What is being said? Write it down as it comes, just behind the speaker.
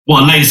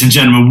Well, ladies and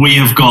gentlemen, we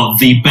have got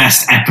the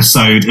best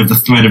episode of the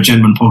Thread of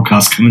Gentlemen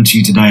podcast coming to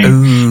you today.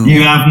 Ooh.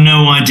 You have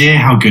no idea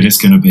how good it's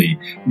going to be.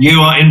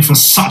 You are in for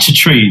such a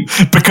treat.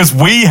 Because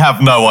we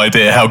have no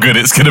idea how good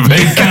it's going to be.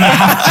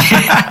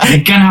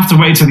 You're going to have to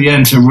wait till the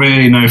end to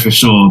really know for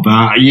sure.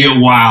 But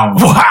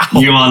wow.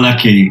 You are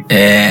lucky.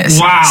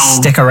 Yes. Wow.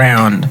 Stick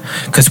around,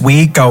 because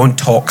we go and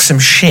talk some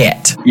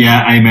shit.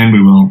 Yeah, amen,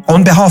 we will.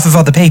 On behalf of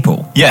other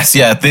people. Yes,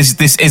 yeah,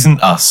 this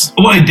isn't us.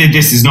 Well,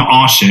 this is not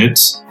our shit.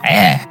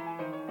 Yeah.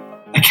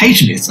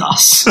 Occasionally it's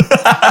us.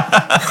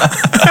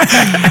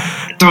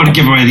 Don't want to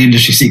give away the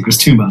industry secrets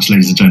too much,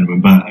 ladies and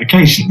gentlemen, but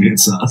occasionally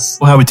it's us.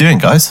 Well, how are we doing,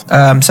 guys?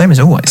 Same as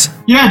always.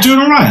 Yeah, doing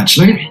all right,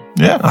 actually.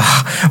 Yeah.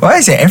 Why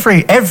is it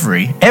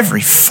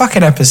every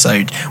fucking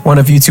episode one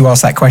of you two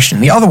asks that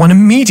question, the other one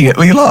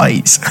immediately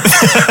lies?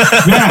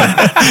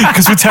 Yeah.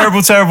 Because we're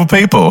terrible, terrible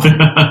people.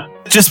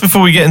 Just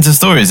before we get into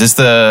stories, is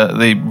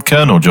the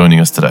Colonel joining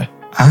us today?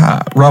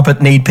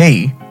 Robert Need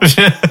P.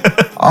 Sir.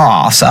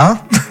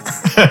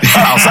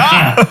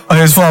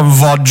 He's from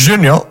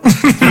Virginia.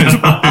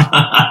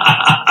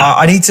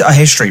 I need a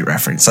history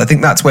reference. I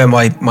think that's where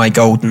my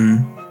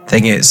golden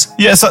thing is.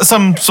 Yeah, so,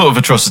 some sort of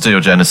atrocity or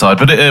genocide,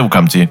 but it will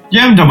come to you.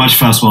 You haven't done much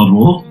First World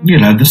War. You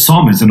know, the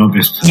Somme is an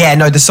obvious... Yeah,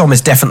 no, the Somme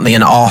is definitely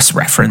an arse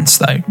reference,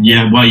 though.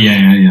 Yeah, well,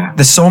 yeah.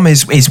 The Somme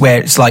is where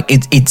it's like,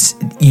 it's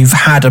you've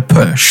had a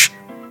push.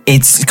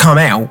 It's come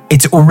out,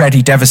 it's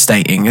already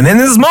devastating, and then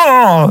there's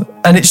more,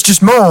 and it's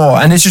just more,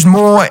 and it's just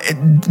more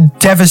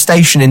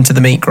devastation into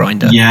the meat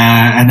grinder.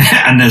 Yeah,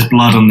 and there's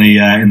blood on the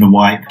in the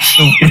wipe.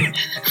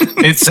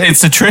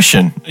 It's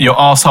attrition. Your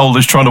arsehole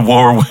is trying to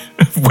win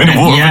a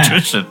war of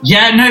attrition.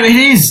 Yeah, no, it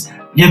is.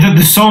 Yeah,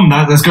 the Somme,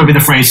 that's got to be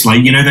the phrase,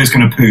 like, you know, those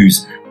kind of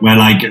poos where,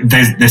 like,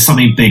 there's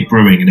something big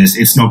brewing and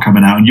it's not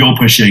coming out, and you're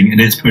pushing and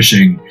it's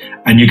pushing,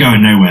 and you're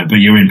going nowhere, but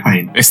you're in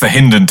pain. It's the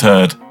Hindon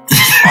turd.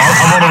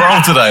 I'm on a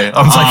roll today.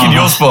 I'm taking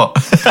your spot.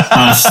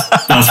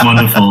 That's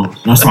wonderful.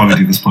 That's why we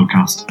do this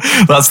podcast.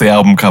 That's the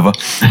album cover.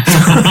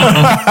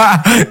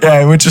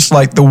 Yeah, we're just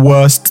like the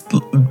worst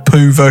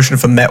poo version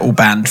of a metal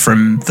band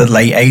from the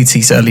late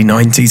 80s, early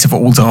 90s of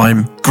all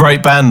time.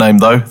 Great band name,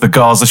 though. The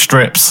Gaza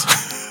Strips.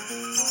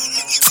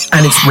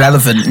 And it's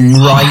relevant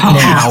right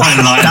now.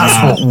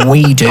 That's what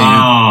we do.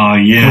 Oh,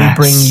 yeah. We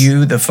bring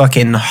you the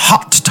fucking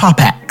hot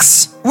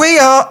topics. We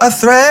are a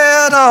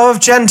thread of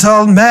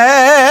gentlemen.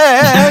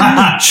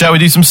 Shall we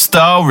do some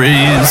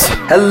stories?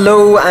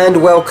 Hello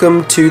and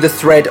welcome to The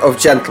Thread of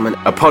Gentlemen,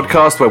 a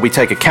podcast where we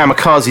take a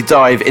kamikaze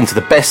dive into the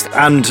best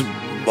and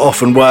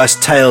often worse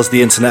tales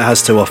the internet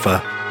has to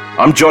offer.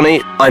 I'm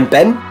Johnny. I'm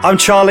Ben. I'm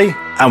Charlie.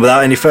 And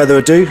without any further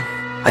ado,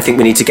 I think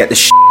we need to get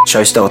this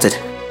show started.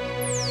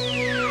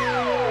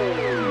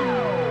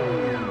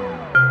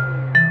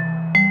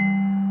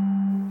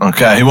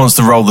 Okay, who wants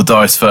to roll the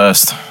dice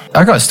first?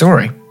 I got a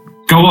story.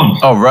 Go on.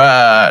 All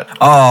right.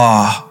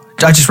 I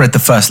just read the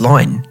first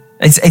line.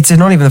 It's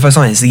not even the first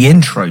line, it's the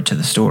intro to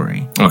the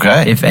story.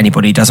 Okay. If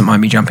anybody doesn't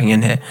mind me jumping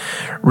in here.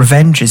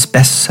 Revenge is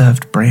best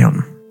served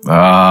brown.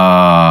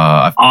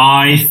 I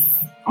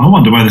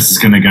wonder where this is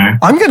going to go.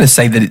 I'm going to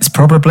say that it's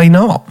probably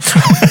not.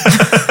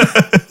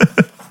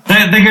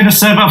 They're going to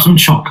serve up some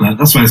chocolate.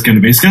 That's what it's going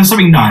to be. It's going to be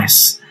something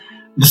nice.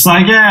 Just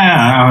like,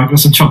 yeah, I've got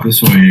some chocolates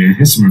for you.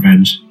 Here's some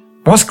revenge.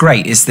 What's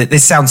great is that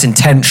this sounds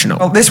intentional.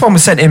 Well, this one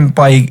was sent in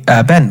by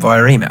Ben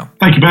via email.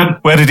 Thank you, Ben.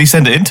 Where did he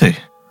send it into?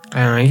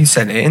 He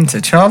sent it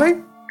into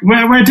Charlie.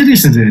 Where did he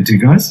send it into,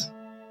 guys?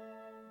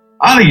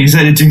 I think he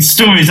sent it to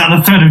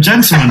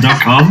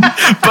stories@thethreadofgentlemen.com.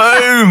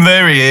 Boom,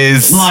 there he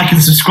is. Like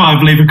and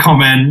subscribe, leave a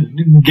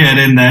comment, get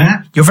in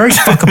there. You're very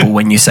fuckable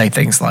when you say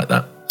things like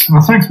that.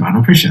 Well, thanks, man. I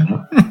appreciate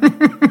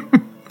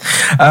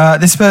that.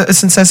 This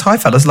person says, "Hi,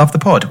 fellas, love the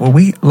pod." Well,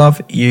 we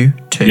love you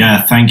too.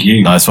 Yeah, thank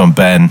you. Nice one,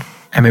 Ben.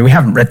 I mean, we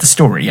haven't read the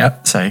story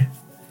yet, so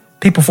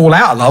people fall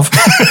out of love.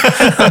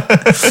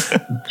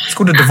 It's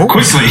called a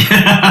divorce. Quickly.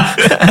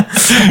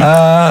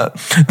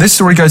 This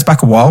story goes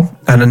back a while,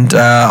 and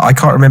I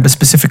can't remember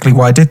specifically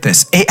why I did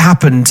this. It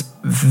happened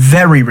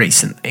very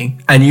recently,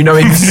 and you know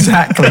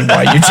exactly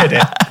why you did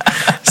it.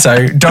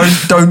 So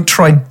don't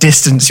try and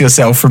distance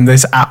yourself from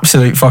this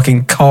absolute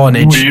fucking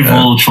carnage. We've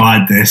all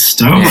tried this.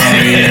 Don't worry.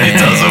 It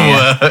doesn't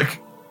work.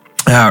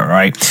 All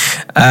right.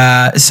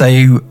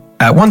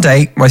 One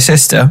day, my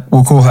sister,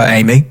 we'll call her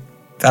Amy,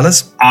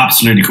 fellas.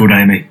 Absolutely called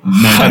Amy.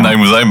 Her name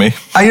was Amy.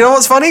 And you know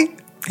what's funny?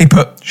 He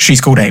put,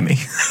 she's called Amy.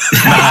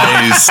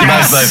 Nice.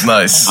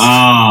 Nice.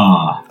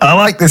 Ah. I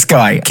like this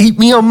guy. Keep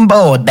me on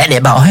board,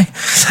 Benny boy.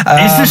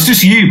 Is this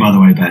just you, by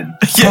the way, Ben?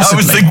 Yeah, possibly. I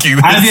was thinking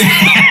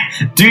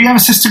this. Do you have a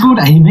sister called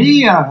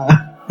Amy?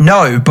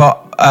 No, but...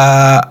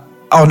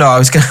 I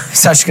was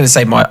actually going to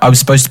say I was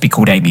supposed to be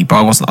called Amy, but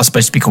I wasn't. I was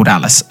supposed to be called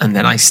Alice, and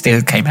then I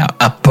still came out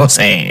a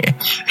pussy.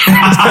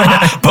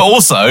 But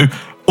also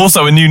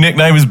a new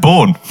nickname is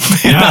born.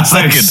 In that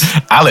second.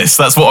 Alice,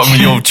 that's what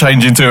you're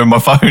changing to in my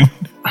phone.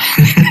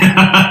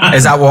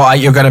 Is that what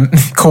you're going to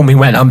call me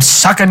when I'm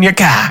sucking your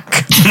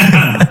cock?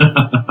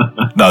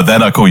 No,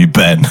 then I call you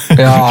Ben.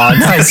 Oh,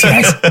 nice,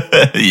 yes.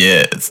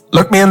 Yes.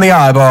 Look me in the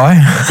eye, boy.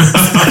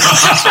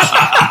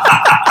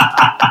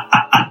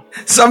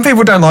 Some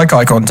people don't like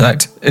eye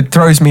contact. It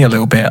throws me a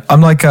little bit. I'm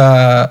like,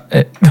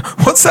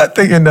 what's that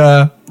thing in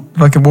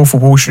like in Wolf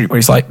of Wall Street where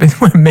he's like,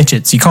 we're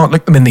midgets. You can't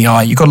look them in the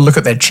eye. You got to look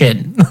at their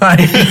chin.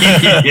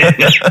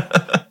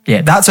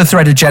 Yeah, that's a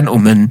Thread of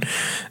Gentlemen,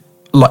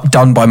 like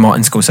done by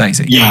Martin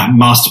Scorsese. Yeah,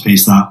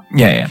 masterpiece that.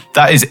 Yeah.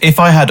 That is, if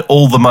I had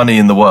all the money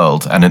in the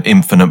world and an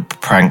infinite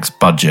pranks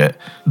budget,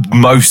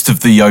 most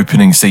of the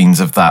opening scenes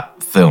of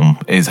that film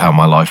is how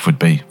my life would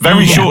be.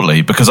 Very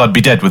shortly, because I'd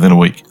be dead within a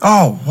week.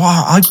 Oh,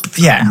 wow. I'd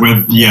be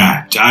above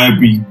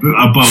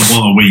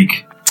what a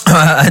week.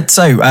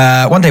 So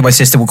one day my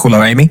sister, will call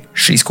her Amy,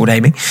 she's called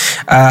Amy,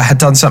 had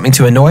done something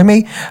to annoy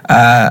me.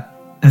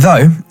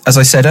 Though, as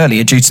I said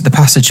earlier, due to the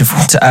passage of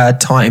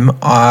time,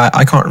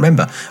 I can't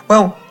remember.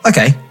 Well,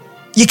 okay,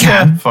 you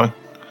can. Yeah, fine.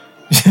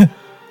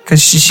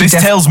 Because this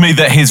tells me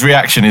that his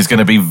reaction is going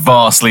to be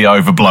vastly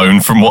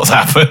overblown from what's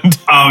happened.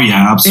 Oh,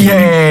 yeah, absolutely.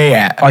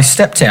 Yeah. I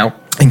stepped out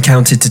and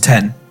counted to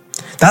 10.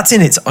 That's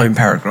in its own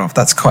paragraph.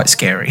 That's quite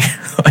scary.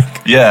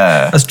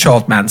 That's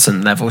Charles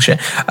Manson level shit.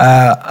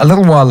 A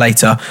little while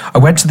later, I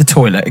went to the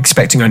toilet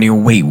expecting only a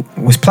wee.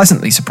 Was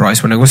pleasantly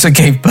surprised when I also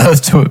gave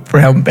birth to a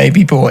brown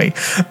baby boy.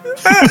 That's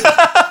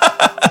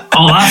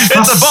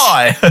a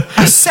buy.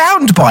 A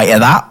sound bite of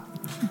that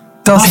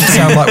doesn't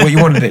sound like what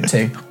you wanted it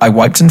to. I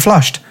wiped and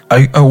flushed.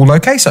 All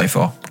okay so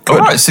far. All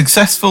right,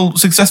 successful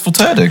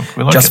turding.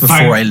 We like Just it.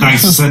 before I leave.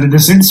 Thanks for sending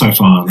this in so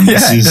far.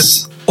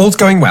 All's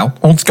going well.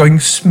 All's going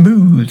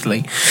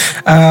smoothly.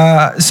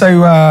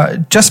 So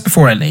just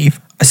before I leave,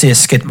 I see a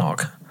skid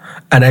mark.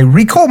 And I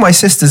recall my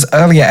sister's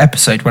earlier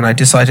episode when I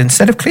decided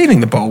instead of cleaning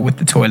the bowl with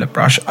the toilet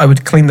brush, I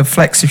would clean the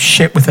flecks of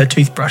shit with her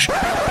toothbrush.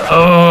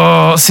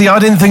 Oh, see, I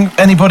didn't think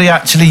anybody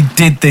actually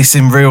did this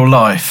in real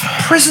life.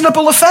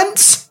 Prisonable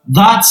offence?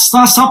 That's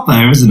up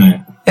there, isn't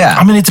it? Yeah.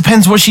 I mean, it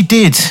depends what she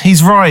did.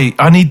 He's right.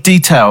 I need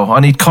detail.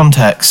 I need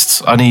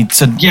context. I need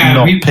to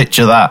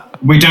picture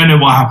that. We don't know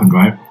what happened,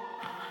 right?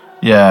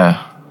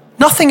 Yeah.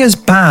 Nothing as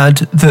bad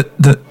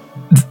that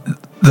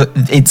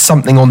it's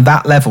something on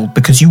that level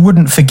because you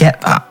wouldn't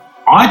forget that.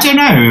 I don't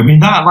know. I mean,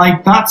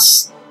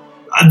 that's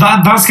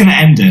going to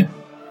end it.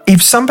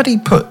 If somebody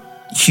put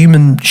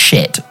human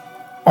shit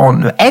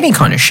on any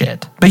kind of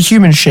shit, but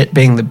human shit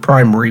being the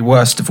primary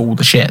worst of all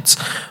the shits,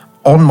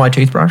 on my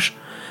toothbrush,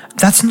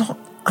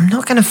 I'm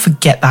not going to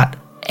forget that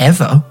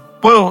ever.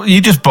 Well, you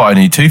just buy a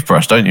new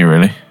toothbrush, don't you,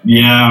 really?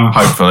 Yeah.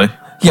 Hopefully.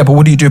 Yeah, but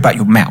what do you do about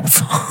your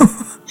mouth?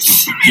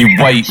 You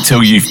wait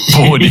till you've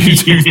bought a new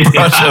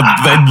toothbrush and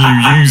then you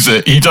use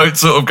it. You don't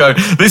sort of go,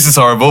 this is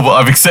horrible, but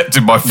I've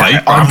accepted my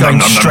fate. I'm going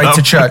straight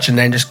to church and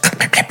then just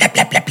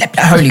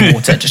holy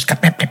water, just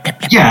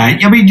Yeah,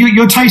 I mean,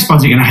 your taste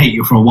buds are going to hate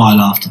you for a while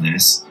after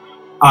this.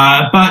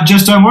 But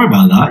just don't worry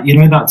about that. You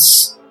know,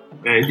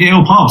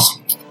 it'll pass.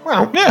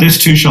 Well, yeah. This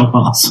too shall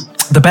pass.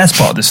 The best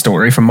part of the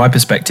story, from my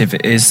perspective,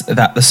 is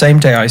that the same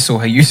day I saw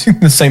her using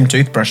the same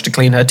toothbrush to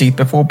clean her teeth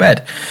before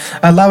bed,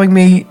 allowing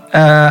me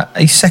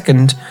a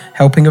second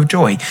helping of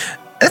joy.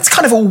 It's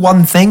kind of all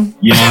one thing.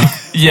 Yeah.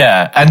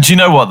 Yeah, and do you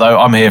know what, though?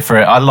 I'm here for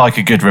it. I like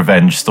a good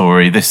revenge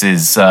story. This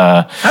is...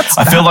 I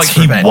feel like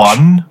he revenge.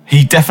 won.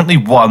 He definitely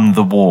won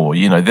the war.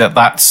 You know,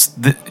 that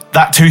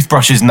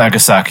toothbrush is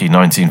Nagasaki,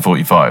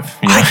 1945.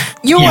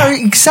 You know? Are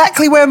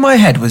exactly where my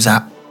head was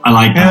at. I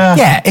like that.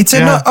 Yeah, it's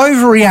an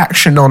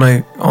overreaction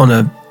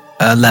on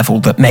a level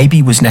that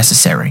maybe was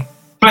necessary.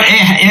 But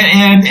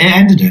it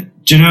ended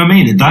it. Do you know what I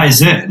mean? That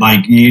is it.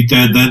 Like,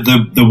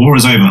 the war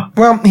is over.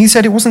 Well, he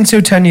said it wasn't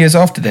until 10 years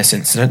after this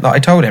incident that I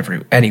told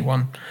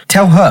anyone.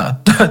 Tell her.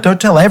 Don't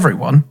tell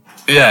everyone.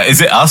 Yeah, is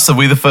it us? Are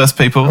we the first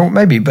people? Well,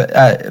 maybe,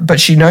 but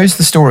she knows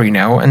the story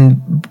now,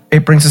 and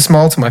it brings a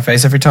smile to my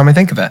face every time I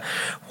think of it.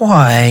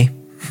 Why?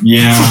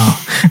 Yeah.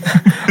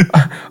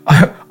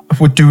 I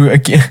would do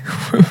again.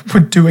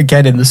 Would do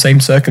again in the same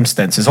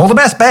circumstances. All the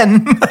best,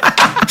 Ben.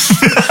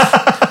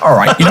 All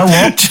right, you know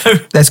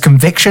what? There's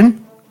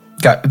conviction.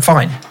 Go,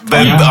 fine.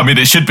 Then, I mean,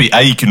 it should be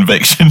a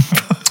conviction.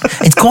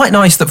 It's quite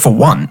nice that for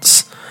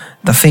once,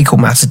 the fecal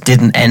matter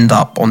didn't end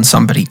up on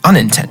somebody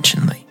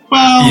unintentionally.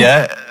 Well,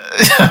 yeah.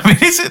 I mean,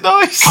 is it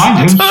nice?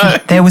 Kind of. I don't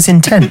know. There was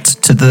intent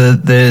to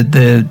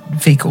the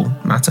fecal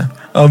matter.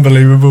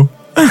 Unbelievable.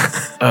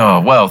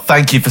 Oh, well,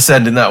 thank you for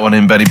sending that one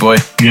in, Betty boy.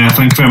 Yeah,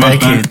 thank you very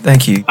much, Ben.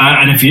 Thank you.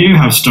 And if you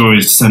have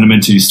stories to send them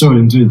into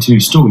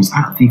stories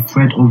at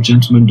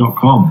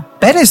thethreadofgentleman.com.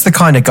 Ben is the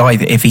kind of guy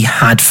that if he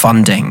had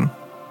funding,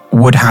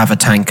 would have a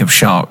tank of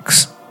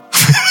sharks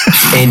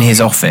in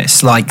his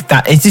office. Like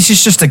that. This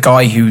is just a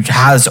guy who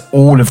has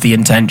all of the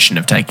intention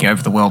of taking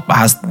over the world, but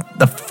has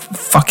the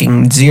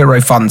fucking zero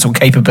funds or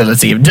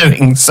capability of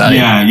doing so.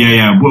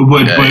 Yeah.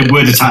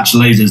 Would attach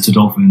lasers to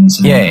dolphins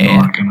and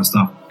all that kind of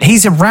stuff.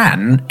 He's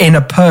Iran in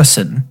a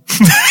person.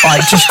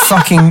 Like, just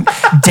fucking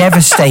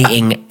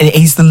devastating.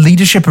 He's the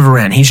leadership of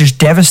Iran. He's just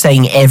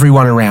devastating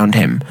everyone around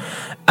him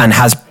and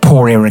has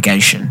poor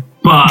irrigation.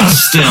 But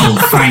still,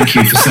 thank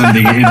you for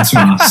sending it in to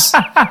us.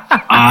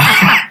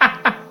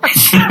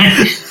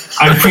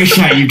 I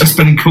appreciate you've just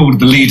been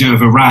called the leader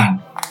of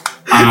Iran,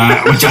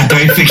 which I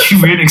don't think you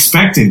really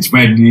expected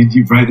when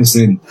you wrote this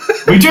in.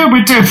 We do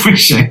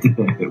appreciate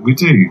it. We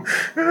do.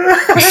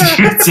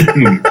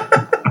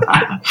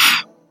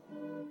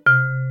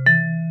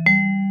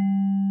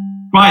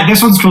 Right,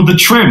 this one's called The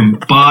Trim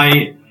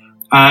by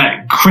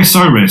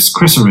Clitoris,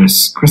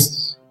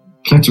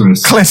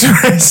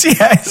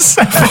 yes.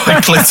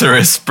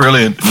 Clitoris,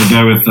 brilliant. We'll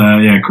go with,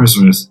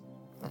 Clitoris.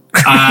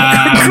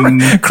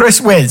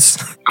 Chris Whiz.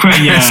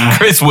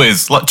 Chris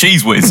Whiz, like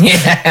Cheese Whiz.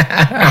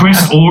 Yeah.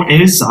 Chris or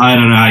Is, I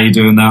don't know how you're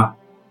doing that.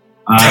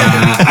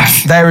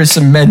 There is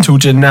some mental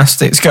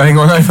gymnastics going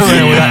on over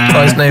there with that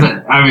guy's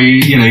name. I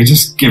mean,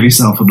 just give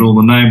yourself a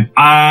normal name.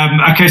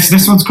 Okay, so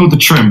this one's called The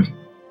Trim.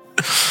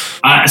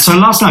 So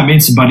last night, me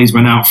and some buddies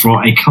went out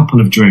for a couple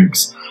of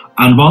drinks.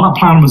 And while that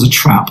plan was a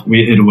trap,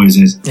 it always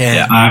is,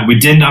 we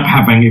did end up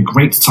having a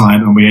great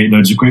time and we ate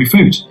loads of great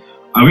food.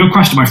 We all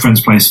crashed at my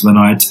friend's place for the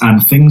night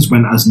and things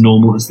went as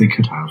normal as they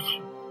could have.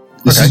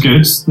 This is good.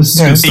 This is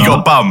good He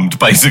got bummed,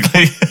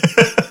 basically. ...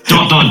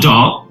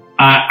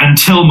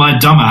 until my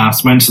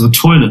dumbass went to the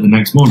toilet the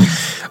next morning.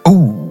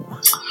 Ooh.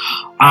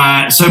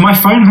 So my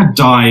phone had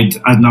died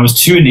and I was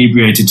too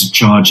inebriated to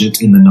charge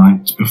it in the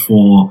night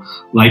before,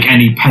 like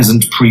any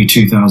peasant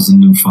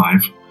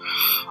pre-2005.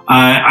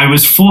 I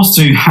was forced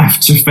to have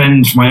to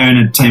fend for my own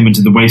entertainment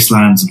in the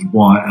wastelands of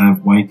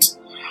White.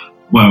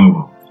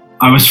 Whoa.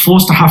 I was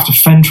forced to have to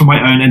fend for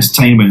my own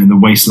entertainment in the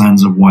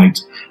wastelands of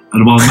White.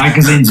 And while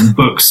magazines and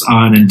books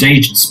are an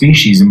endangered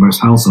species in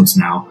most households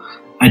now,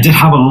 I did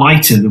have a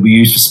lighter that we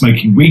used for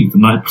smoking weed the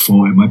night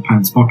before in my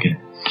pants pocket.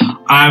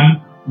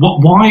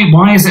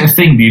 Why is it a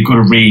thing that you've got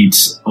to read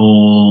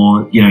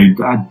or,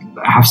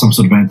 have some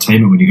sort of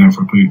entertainment when you're going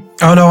for a poo?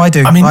 Oh, no, I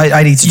do. I mean,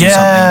 I need to do something.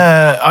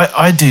 Yeah,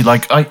 I do.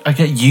 Like, I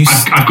get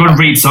used to... I've got to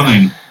read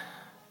something.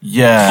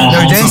 Yeah.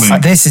 No,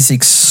 this is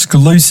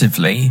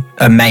exclusively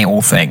a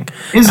male thing.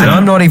 Is it? And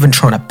I'm not even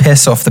trying to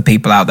piss off the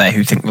people out there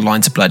who think the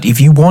lines are blood. If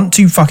you want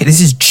to, fuck it.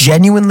 This is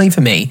genuinely, for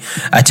me,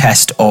 a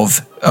test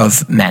of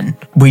men.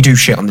 We do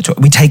shit on the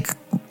toilet.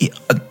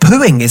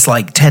 Pooing is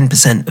like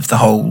 10% of the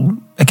whole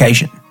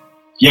occasion.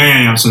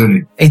 Yeah,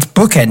 absolutely. It's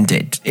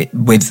bookended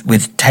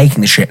with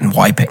taking the shit and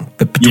wiping.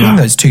 But between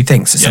those two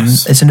things,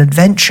 it's an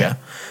adventure.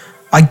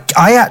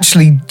 I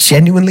actually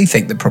genuinely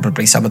think that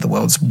probably some of the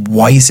world's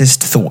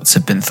wisest thoughts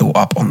have been thought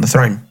up on the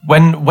throne.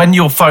 When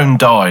your phone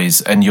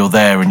dies and you're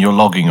there and you're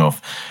logging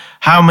off,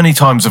 how many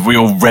times have we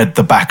all read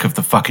the back of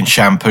the fucking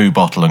shampoo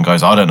bottle and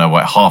goes, I don't know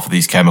what half of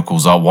these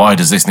chemicals are. Why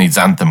does this need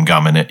xanthan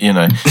gum in it?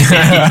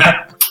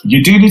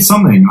 You do need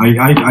something.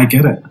 I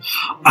get it.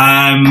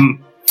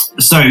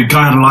 So,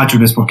 guy had a lighter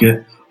in his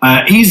pocket.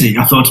 Easy,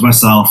 I thought to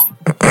myself.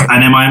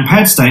 And in my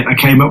impaired state, I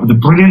came up with the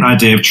brilliant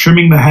idea of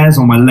trimming the hairs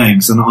on my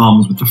legs and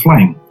arms with the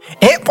flame.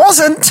 It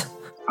wasn't.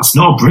 That's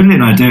not a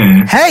brilliant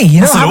idea. Hey,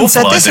 I haven't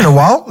said this in a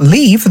while.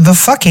 Leave the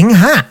fucking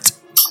hat.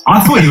 I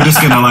thought you were just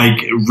going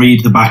to,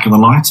 read the back of the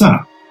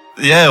lighter.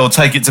 Yeah, or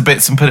take it to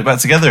bits and put it back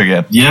together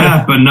again.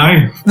 Yeah, but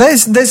no.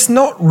 There's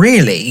not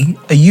really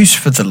a use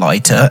for the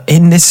lighter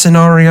in this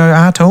scenario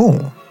at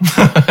all.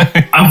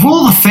 Of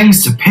all the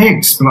things to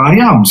pick, but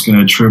I'm just going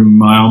to trim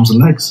my arms and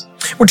legs.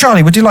 Well,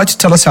 Charlie, would you like to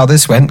tell us how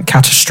this went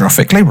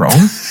catastrophically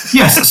wrong?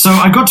 Yes, so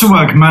I got to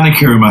work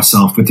manicuring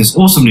myself with this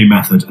awesome new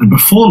method, and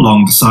before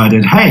long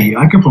decided, hey,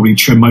 I could probably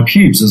trim my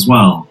pubes as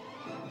well.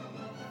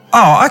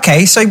 Oh,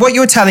 okay. So what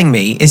you're telling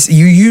me is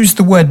you use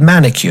the word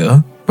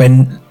manicure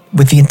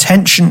with the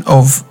intention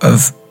of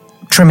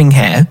trimming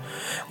hair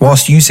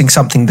whilst using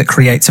something that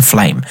creates a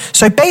flame.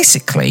 So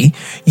basically,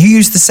 you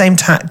use the same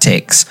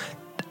tactics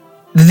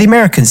that the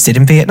Americans did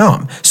in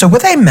Vietnam. So were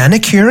they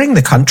manicuring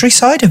the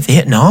countryside of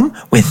Vietnam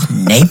with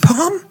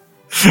napalm?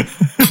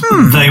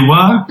 They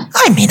were.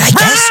 I mean, I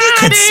guess you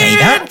could say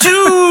that.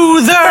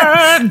 To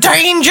the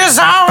danger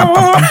zone.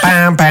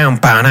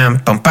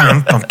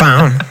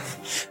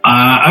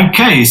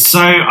 Okay, so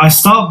I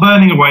start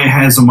burning away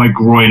hairs on my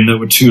groin that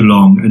were too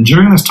long, and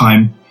during this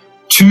time,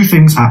 two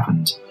things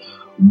happened.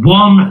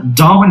 One,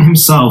 Darwin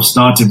himself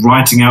started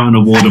writing out an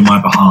award on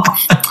my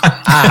behalf.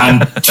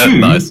 And two,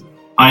 Nice.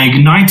 I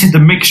ignited the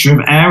mixture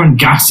of air and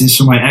gases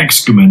from my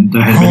excrement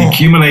that had been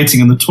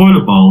accumulating in the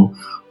toilet bowl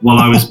while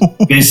I was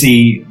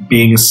busy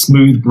being a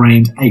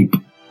smooth-brained ape.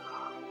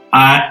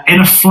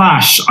 In a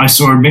flash, I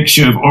saw a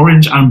mixture of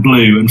orange and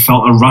blue and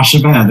felt a rush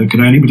of air that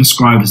could only be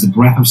described as the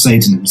breath of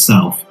Satan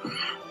himself.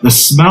 The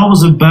smell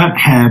was of burnt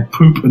hair,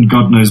 poop, and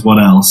God knows what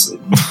else.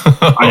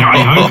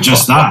 I hope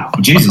just that.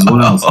 Jesus,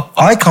 what else?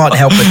 I can't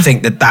help but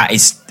think that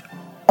is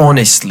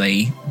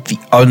honestly the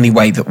only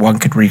way that one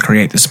could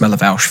recreate the smell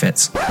of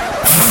Auschwitz.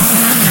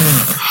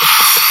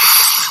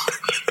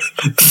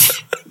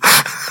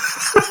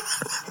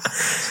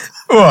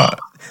 What?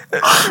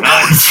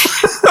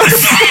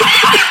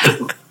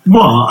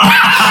 What?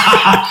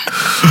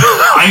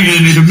 I'm going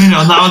to need a minute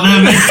on that one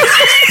then.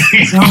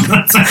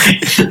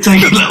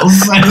 Take a little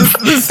sip.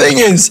 The thing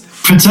is,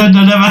 Pretend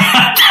I never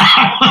had that.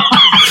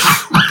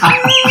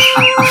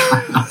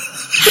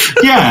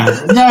 Yeah,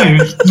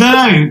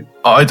 no.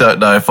 I don't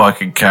know if I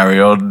can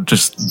carry on.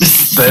 Just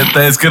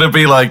there's going to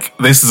be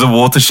this is a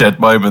watershed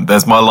moment.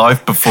 There's my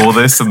life before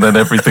this, and then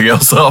everything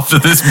else after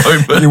this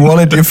moment. you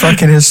wanted your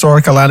fucking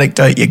historical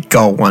anecdote, you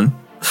got one.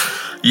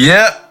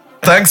 Yeah,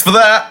 thanks for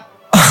that.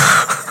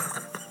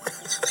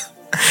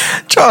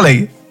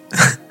 Charlie,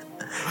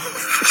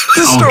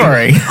 the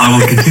story. I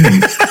will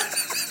continue.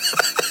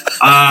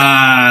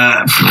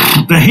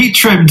 The heat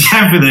trimmed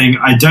everything.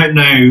 I don't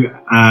know.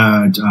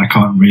 I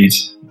can't read.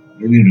 It's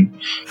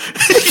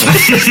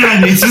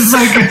just so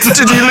good.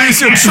 Did you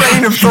lose your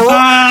train of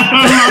thought?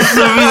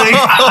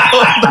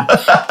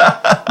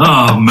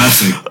 Oh,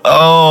 mercy.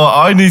 Oh,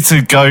 I need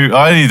to go.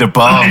 I need a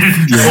bath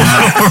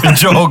or a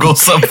jog or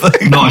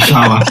something. Not a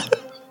shower.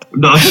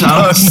 Not a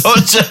shower. Not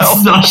a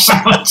shower. Not a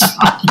shower.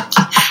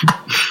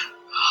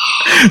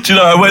 Do you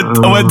know, I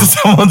went to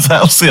someone's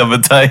house the other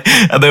day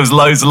and there was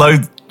loads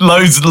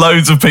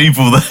of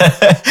people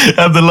there,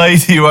 and the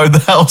lady who owned the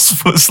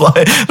house was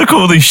like, look at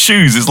all these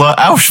shoes, it's like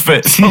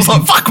Auschwitz. I was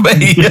like, fuck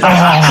me.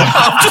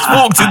 I've just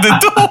walked in the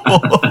door.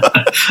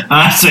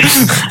 I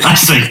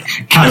see.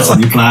 Cancel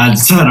your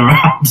plans, turn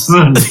around.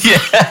 Yeah,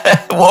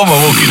 what am I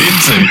walking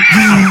into?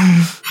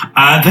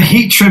 The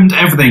heat trimmed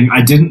everything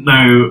I didn't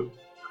know.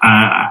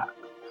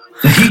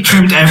 The heat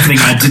trimmed everything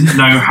I didn't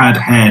know had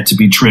hair to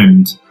be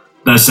trimmed.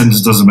 That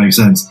sentence doesn't make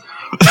sense.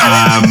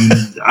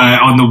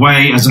 On the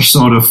way as a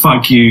sort of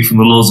fuck you from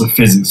the laws of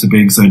physics for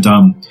being so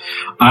dumb.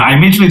 I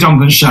immediately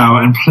jumped in the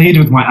shower and pleaded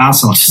with my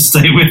asshole to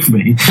stay with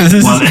me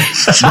while it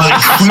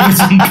quivered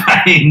in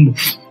pain,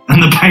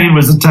 and the pain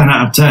was a 10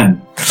 out of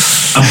 10.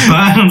 A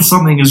burn on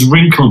something as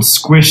wrinkled,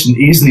 squished, and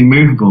easily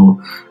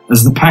movable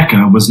as the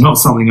pecker was not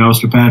something I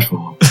was prepared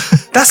for.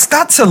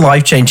 That's a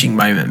life-changing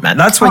moment, man.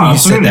 That's when you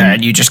sit there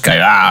and you just go,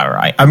 all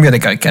right, I'm going to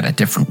go get a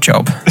different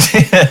job.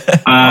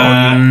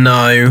 Oh,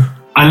 no.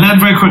 I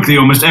learned very quickly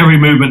almost every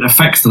movement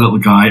affects the little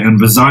guy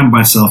and resigned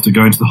myself to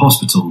going to the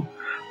hospital.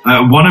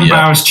 One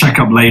embarrassed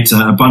checkup later,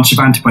 a bunch of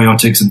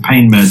antibiotics and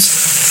pain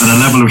meds, and a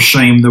level of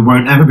shame that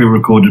won't ever be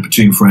recorded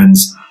between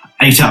friends.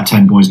 8 out of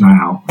 10 boys know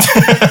how.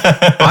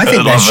 I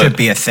think there should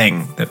be a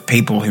thing that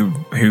people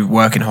who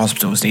work in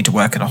hospitals need to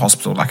work in a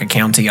hospital like a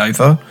county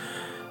over,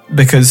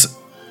 because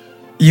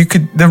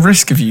the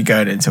risk of you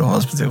going into a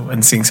hospital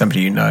and seeing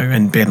somebody you know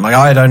and being like,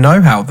 I don't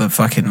know how the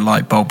fucking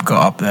light bulb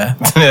got up there.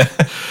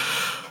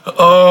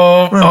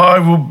 Oh, I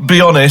will be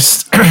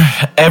honest.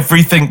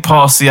 Everything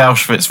past the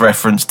Auschwitz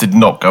reference did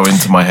not go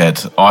into my head.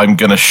 I'm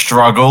going to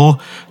struggle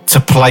to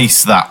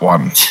place that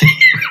one.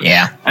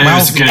 Yeah.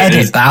 Well,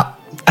 edit that.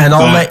 And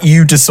I'll let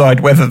you decide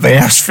whether the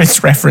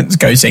Auschwitz reference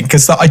goes in,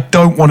 because I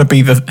don't want to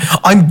be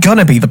I'm going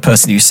to be the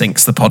person who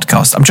syncs the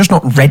podcast. I'm just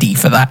not ready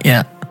for that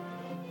yet.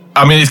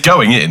 I mean, it's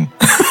going in.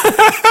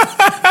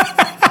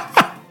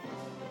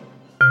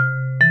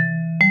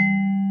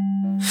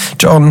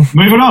 John.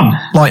 Moving on.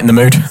 Lighten the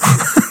mood.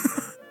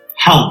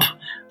 Help.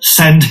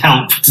 Send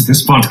help to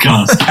this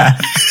podcast.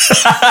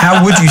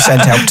 How would you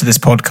send help to this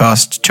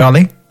podcast,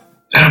 Charlie?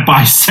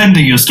 By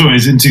sending your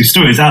stories into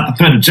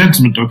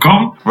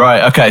stories@thethreadofgentleman.com.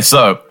 Right, okay,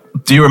 so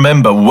do you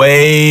remember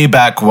way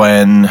back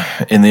when,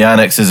 in the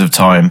annexes of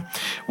time,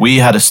 we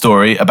had a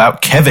story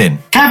about Kevin?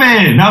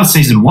 Kevin! That was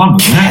season 1,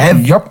 wasn't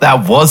it? Yep,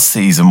 that was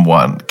season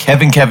 1.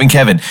 Kevin.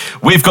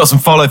 We've got some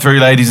follow through,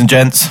 ladies and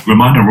gents.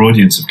 Remind our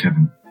audience of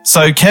Kevin.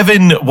 So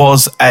Kevin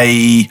was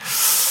a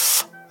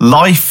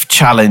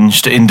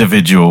life-challenged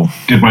individual.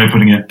 Good way of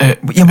putting it.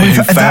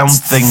 Who found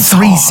things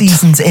 3 hard.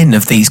 seasons in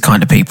of these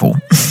kind of people.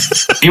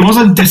 He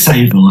wasn't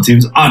disabled, he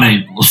was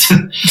unable.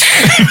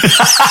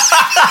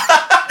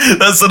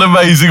 That's an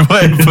amazing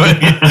way of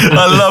putting it.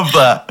 I love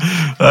that.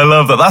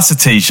 That's a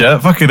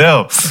t-shirt. Fucking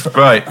hell.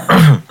 Right.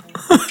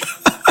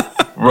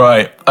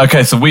 Right.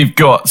 Okay, so we've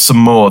got some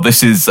more.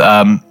 This is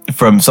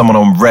from someone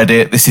on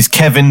Reddit. This is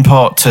Kevin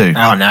Part 2.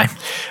 Oh, no.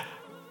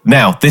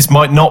 Now, this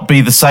might not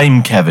be the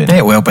same Kevin.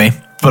 It will be.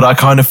 But I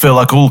kind of feel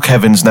like all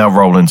Kevins now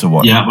roll into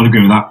one. Yeah, I would agree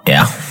with that.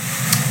 Yeah.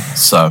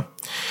 So,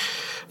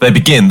 they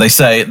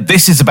say,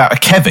 this is about a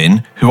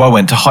Kevin who I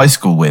went to high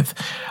school with.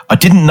 I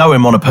didn't know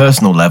him on a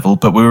personal level,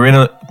 but we were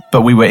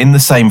in the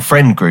same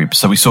friend group,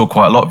 so we saw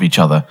quite a lot of each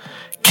other.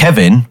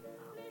 Kevin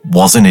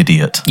was an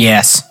idiot.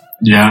 Yes.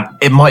 Yeah.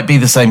 It might be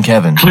the same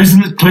Kevin. Clues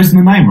in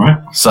the name, right?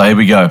 So here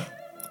we go.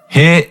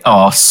 Here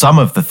are some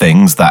of the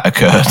things that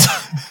occurred.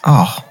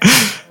 Oh.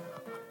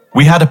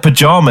 We had a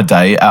pajama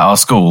day at our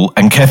school,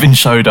 and Kevin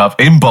showed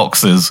up in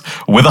boxers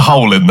with a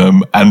hole in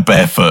them and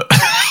barefoot.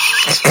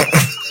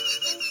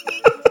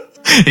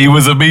 He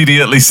was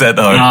immediately sent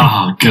home.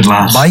 Oh, good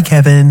lad. Bye,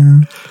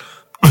 Kevin.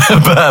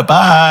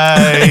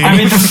 Bye. I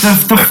mean,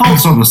 the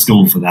fault's on the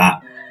school for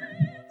that.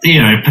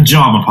 You know,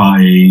 pajama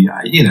party,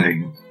 you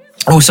know.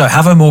 Also,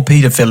 have a more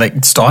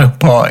paedophilic style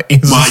party.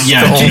 Well,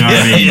 yeah, do you know what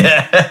I mean?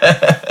 Yeah.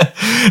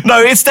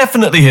 No, it's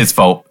definitely his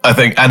fault, I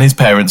think, and his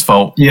parents'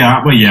 fault.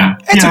 Yeah, well, yeah.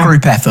 It's a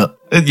group effort.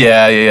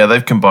 Yeah,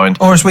 they've combined.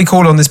 Or as we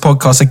call on this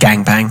podcast, a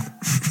gangbang.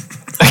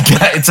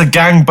 It's a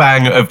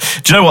gangbang of...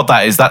 Do you know what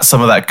that is? That's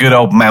some of that good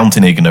old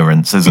mountain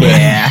ignorance, isn't it?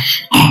 Yeah.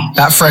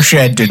 That fresh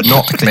air did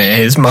not clear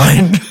his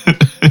mind.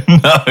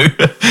 No.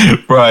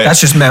 Right. That's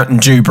just Mountain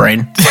Dew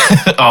brain.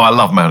 Oh, I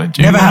love Mountain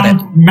Dew. Never had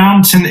it.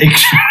 Mountain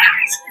ignorance.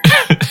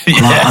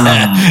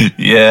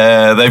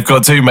 Yeah, they've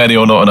got too many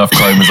or not enough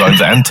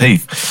chromosomes and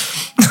teeth.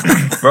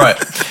 Right.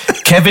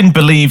 Kevin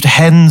believed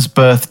hens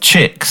birth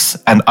chicks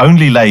and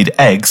only laid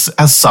eggs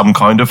as some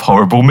kind of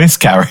horrible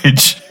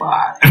miscarriage.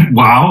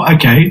 Wow,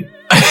 okay.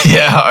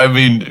 Yeah, I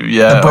mean,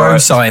 yeah. The bro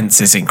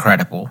science is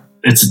incredible.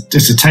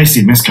 It's a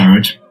tasty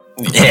miscarriage.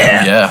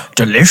 Yeah.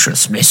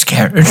 Delicious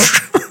miscarriage.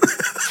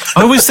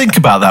 I always think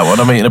about that when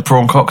I'm eating a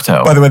prawn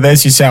cocktail. By the way,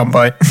 there's your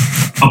soundbite.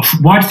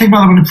 Why do you think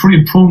about that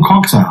when a prawn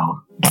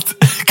cocktail?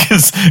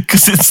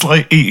 Because it's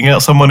like eating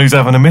out someone who's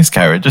having a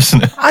miscarriage,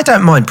 isn't it? I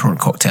don't mind prawn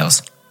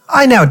cocktails.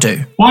 I now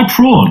do. Why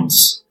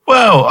prawns?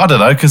 Well, I don't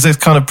know, because it's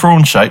kind of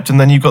prawn shaped and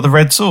then you've got the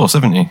red sauce,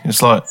 haven't you?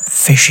 It's like...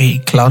 Fishy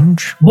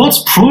clunge.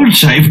 What's prawn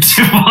shaped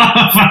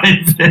about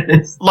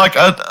this? Like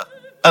a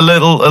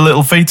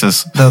little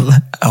fetus.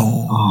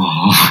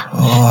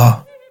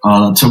 Oh,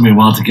 that took me a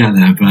while to get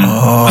there, but...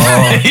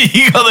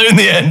 You got there in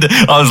the end.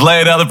 I was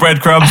laying out the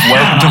breadcrumbs.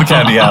 Welcome to the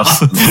candy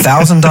house.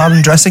 1,000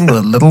 diamond dressing with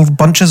a little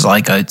bunch of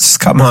zygotes.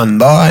 Come on,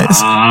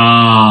 boys.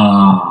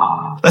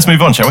 Let's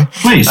move on, shall we?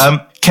 Please.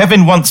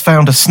 Kevin once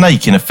found a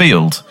snake in a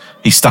field.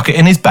 He stuck it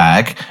in his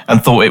bag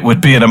and thought it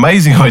would be an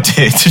amazing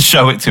idea to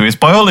show it to his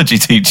biology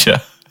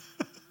teacher.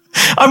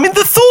 I mean,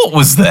 the thought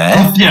was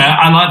there. Yeah,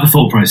 I like the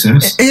thought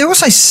process. It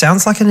also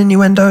sounds like an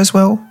innuendo as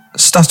well.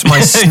 Stuffed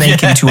my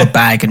snake into a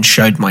bag and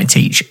showed my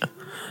teacher.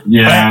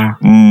 Yeah.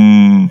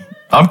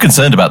 I'm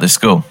concerned about this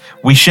school.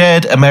 We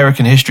shared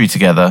American history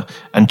together,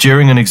 and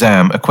during an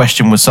exam, a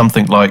question was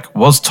something like,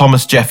 was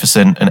Thomas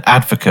Jefferson an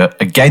advocate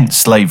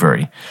against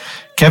slavery?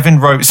 Kevin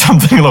wrote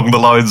something along the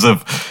lines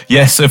of,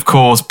 yes, of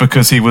course,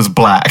 because he was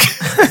black.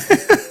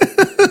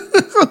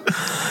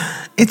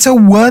 It's a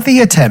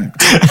worthy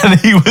attempt. And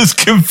he was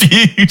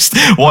confused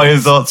why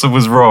his answer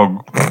was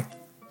wrong.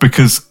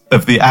 Because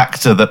of the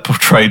actor that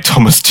portrayed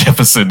Thomas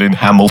Jefferson in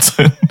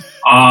Hamilton.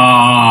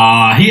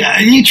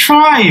 He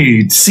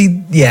tried.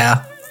 See,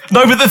 yeah.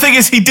 No, but the thing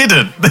is, he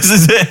didn't. This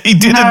is it. He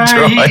didn't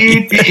try.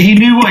 He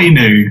knew what he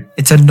knew.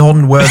 It's a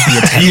non-worthy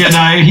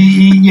attempt.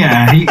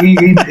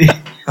 He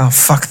Oh,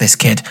 fuck this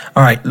kid.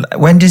 All right,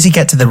 when does he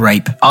get to the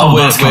rape?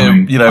 that's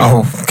coming.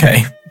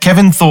 Okay.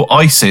 Kevin thought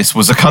ISIS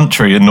was a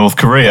country in North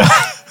Korea.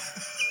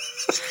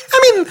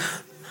 I mean,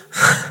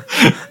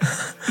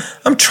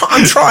 I'm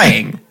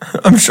trying.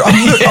 I'm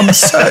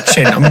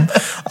searching.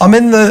 I'm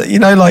in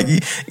the, like,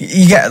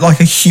 you get like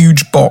a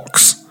huge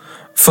box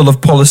full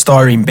of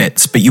polystyrene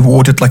bits, but you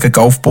ordered like a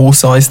golf ball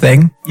size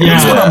thing. Yeah.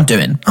 That's what I'm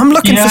doing. I'm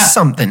looking for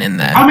something in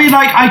there. I mean,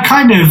 like, I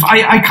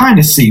kind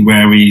of see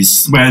where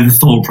the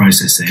thought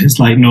process is.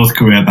 Like, North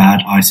Korea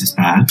bad, ISIS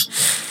bad.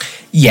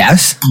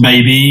 Yes.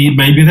 Maybe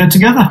they're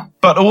together.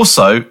 But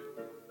also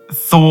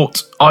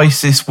thought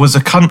ISIS was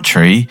a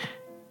country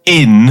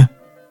in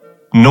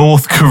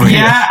North Korea.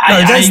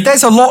 Yeah,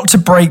 there's a lot to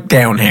break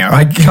down here.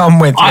 I'm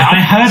with you. I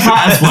heard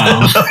that as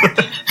well.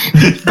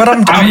 But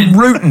I'm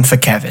rooting for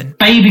Kevin.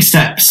 Baby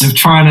steps of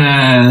trying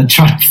to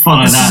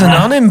follow This is an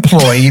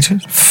unemployed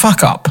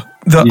fuck up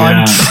that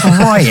I'm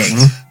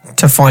trying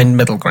to find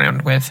middle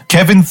ground with.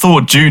 Kevin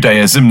thought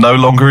Judaism no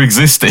longer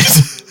existed.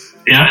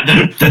 Yeah,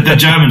 the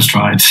Germans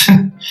tried.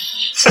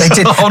 They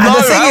did. Oh, and no,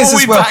 the thing how is are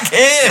as we well, back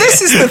here?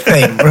 this is the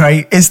thing,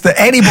 right? Is that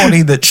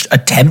anybody that's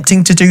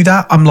attempting to do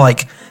that, I'm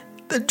like,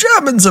 the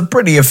Germans are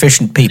pretty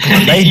efficient people,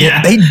 and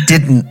they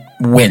didn't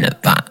win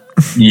at that.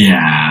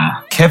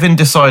 Yeah. Kevin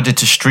decided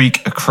to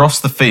streak across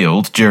the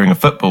field during a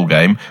football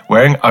game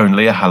wearing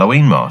only a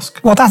Halloween mask.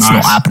 Well, that's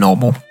Nice. not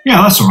abnormal.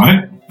 Yeah, that's all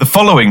right. The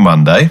following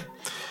Monday,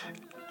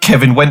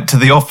 Kevin went to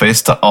the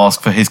office to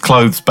ask for his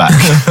clothes back.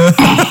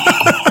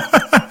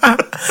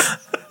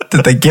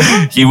 Did they give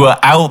him? You were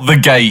out the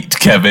gate,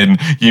 Kevin.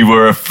 You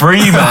were a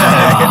free man.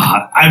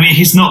 I mean,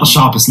 he's not the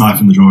sharpest knife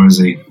in the drawer, is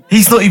he?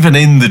 He's not even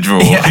in the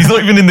drawer. Yeah. He's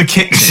not even in the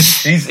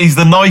kitchen. He's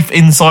the knife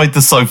inside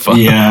the sofa.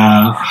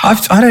 Yeah.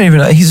 I don't even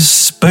know. He's a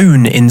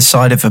spoon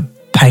inside of a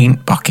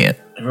paint bucket.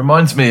 It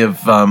reminds me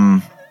of,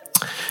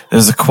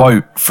 there's a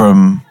quote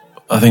from,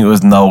 I think it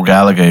was Noel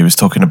Gallagher. He was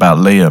talking about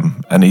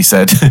Liam, and he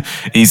said,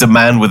 he's a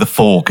man with a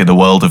fork in a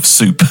world of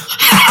soup.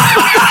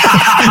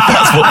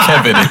 That's what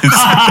Kevin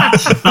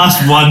is. That's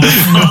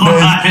wonderful.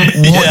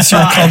 What's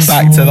your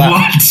comeback to that?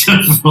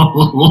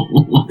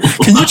 Wonderful.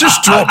 Can you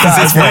just drop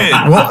that it's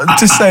again? weird. What?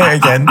 Just say it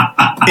again.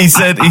 He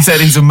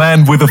said he's a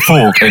man with a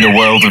fork in a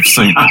world of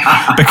soup.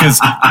 Because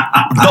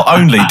not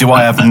only do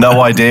I have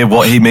no idea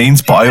what he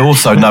means, but I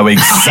also know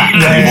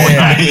exactly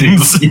what he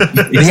means.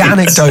 The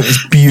anecdote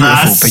is beautiful,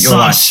 That's but you're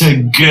right. such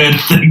a good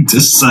thing to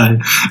say.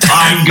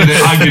 I'm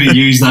gonna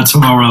use that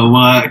tomorrow at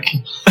work.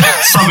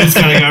 Something's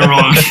gonna go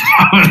wrong.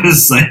 I'm gonna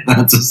say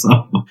that to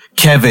someone.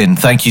 Kevin,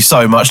 thank you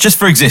so much just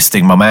for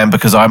existing, my man,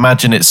 because I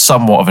imagine it's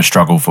somewhat of a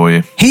struggle for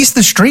you. He's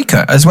the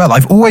streaker as well.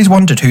 I've always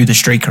wondered who the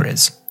streaker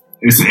is.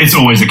 It's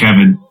always a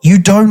Kevin. You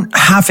don't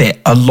have it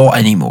a lot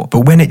anymore,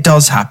 but when it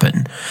does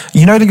happen,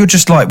 you know that you're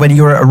just like when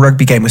you're at a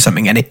rugby game or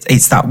something, and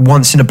it's that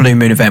once in a blue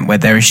moon event where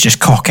there is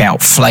just cock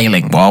out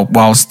flailing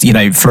whilst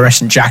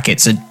fluorescent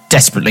jackets are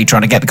desperately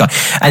trying to get the guy,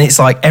 and it's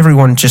like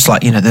everyone just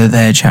like they're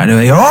there chatting,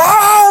 they go,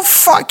 oh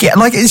fuck yeah,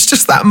 like it's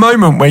just that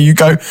moment where you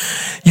go,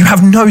 you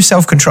have no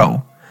self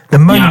control. The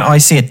moment I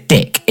see a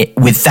dick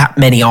with that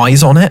many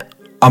eyes on it,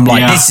 I'm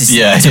like, Yeah. this is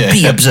Yeah, to yeah, be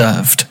yeah.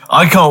 observed.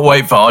 I can't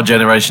wait for our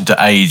generation to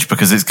age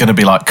because it's going to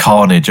be like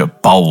carnage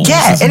at bowls.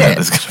 Yeah, isn't innit?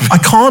 There's going to I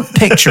can't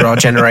picture our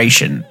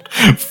generation.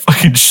 be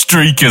fucking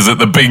streakers at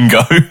the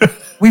bingo.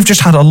 We've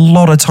just had a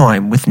lot of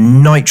time with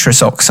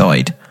nitrous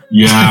oxide.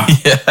 Yeah.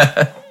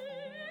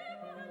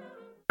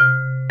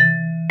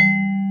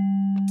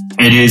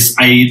 It is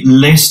a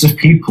list of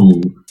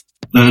people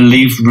that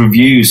leave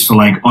reviews for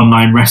like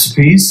online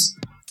recipes,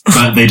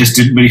 but they just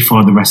didn't really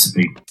follow the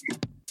recipe.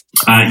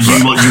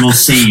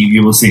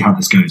 You will see how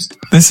this goes.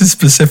 This is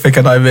specific,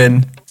 and I'm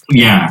in.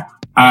 Yeah.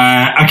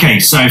 Okay.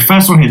 So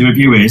first one here, the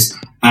review is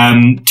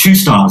 2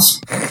 stars.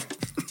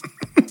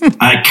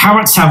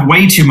 Carrots have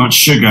way too much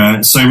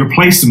sugar, so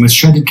replace them with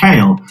shredded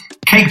kale.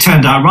 Cake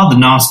turned out rather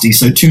nasty,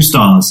 so 2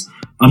 stars.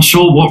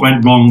 Unsure what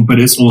went wrong, but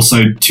it's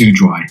also too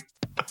dry.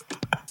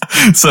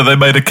 So they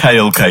made a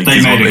kale cake. They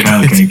is made what a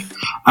kale did. cake.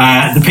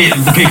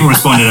 The people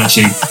responded,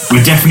 actually,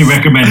 would definitely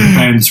recommend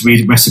preparing this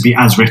recipe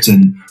as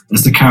written,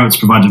 as the carrots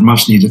provided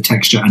much needed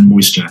texture and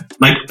moisture.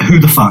 Like, who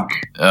the fuck?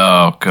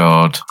 Oh,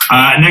 God.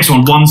 Next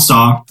one, 1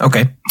 star.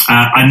 Okay.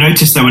 I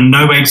noticed there were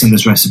no eggs in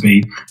this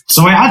recipe,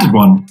 so I added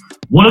one.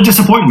 What a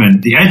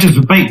disappointment. The edges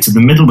were baked and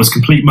the middle was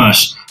complete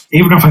mush,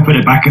 even if I put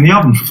it back in the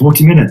oven for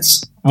 40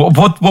 minutes.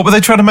 What were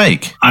they trying to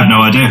make? I have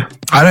no idea.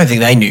 I don't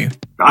think they knew.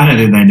 I don't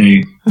think they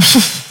knew.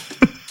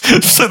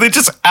 So they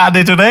just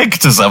added an egg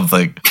to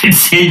something.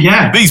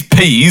 Yeah. These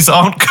peas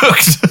aren't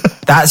cooked.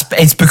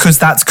 It's because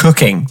that's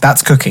cooking.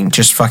 That's cooking.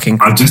 Just fucking.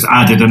 I've just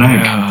added an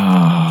egg.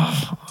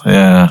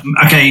 Yeah.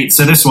 Okay,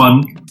 so this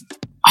one.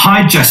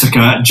 Hi,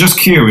 Jessica. Just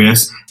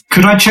curious.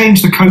 Could I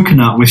change the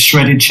coconut with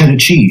shredded cheddar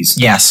cheese?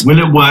 Yes. Will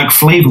it work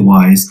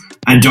flavor-wise?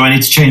 And do I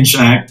need to change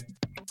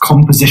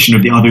composition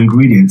of the other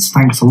ingredients?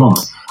 Thanks a lot.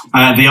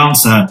 The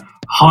answer,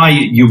 hi,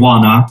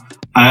 Yuana.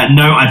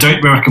 No, I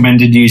don't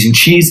recommend using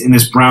cheese in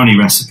this brownie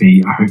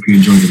recipe. I hope you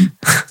enjoy them.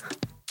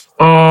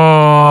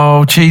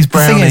 Oh, cheese The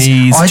thing brownies.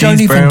 is, I don't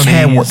cheese even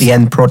care brownies. what the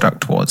end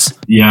product was.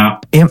 Yeah.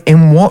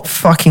 In what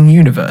fucking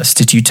universe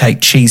did you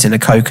take cheese and a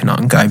coconut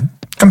and go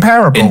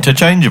comparable?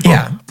 Interchangeable.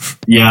 Yeah.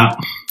 Yeah.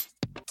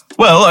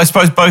 Well, I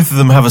suppose both of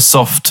them have a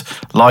soft,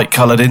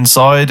 light-coloured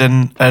inside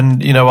and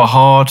a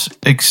hard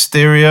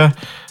exterior.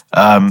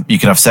 You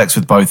can have sex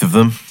with both of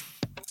them.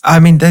 I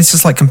mean, this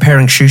is like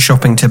comparing shoe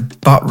shopping to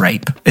butt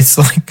rape. It's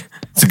like,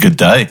 It's a good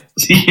day.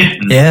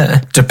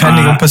 yeah,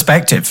 depending on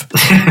perspective.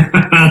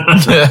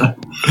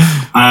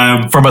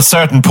 From a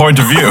certain point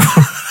of view.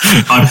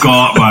 I've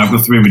got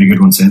 3 really good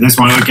ones here. This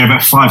one I gave it a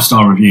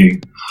 5-star review.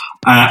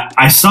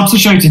 I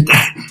substituted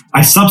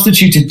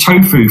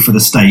tofu for the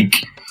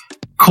steak,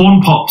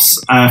 corn pops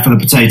for the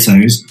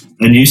potatoes,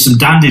 and used some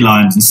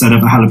dandelions instead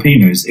of the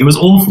jalapenos. It was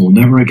awful.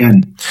 Never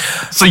again.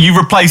 So you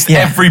replaced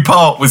every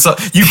part with...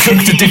 You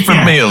cooked a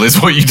different meal is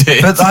what you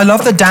did. But I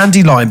love the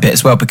dandelion bit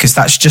as well because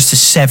that's just a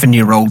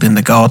 7-year-old in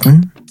the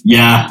garden.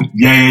 Yeah.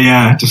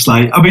 Just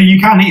like, I mean, you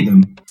can eat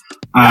them.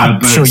 I'm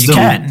but sure still,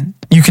 you can.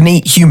 You can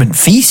eat human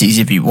feces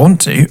if you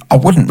want to. I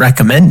wouldn't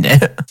recommend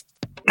it.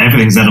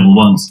 Everything's edible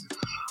once.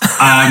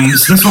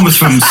 So this one was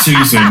from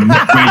Susan,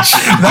 which...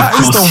 That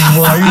is the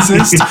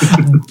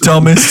wisest,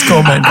 dumbest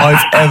comment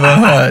I've ever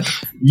heard.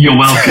 You're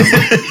welcome.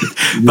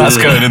 That's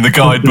going in the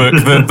guidebook,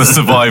 the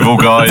survival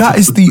guide. That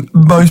is the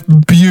most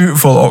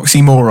beautiful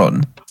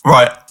oxymoron.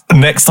 Right,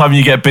 next time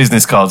you get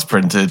business cards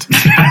printed,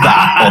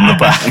 that on the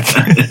back.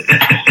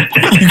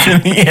 You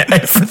can eat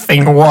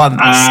everything once.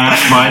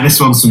 Right,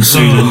 this one's from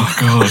Susan.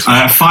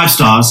 5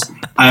 stars.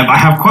 I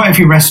have quite a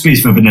few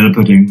recipes for vanilla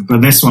pudding,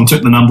 but this one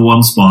took the number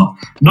 1 spot.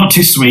 Not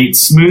too sweet,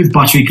 smooth,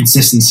 buttery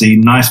consistency,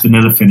 nice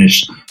vanilla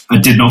finish. I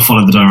did not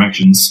follow the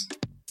directions.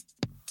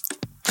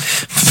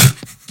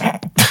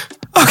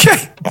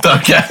 Okay.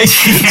 Okay,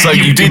 so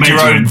you did made your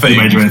own thing.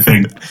 You made your own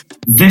thing.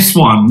 This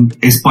one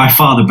is by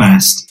far the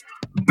best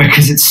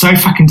because it's so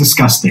fucking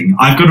disgusting.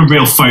 I've got a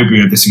real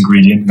phobia of this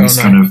ingredient in this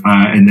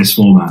in this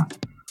format.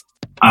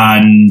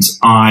 And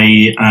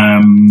I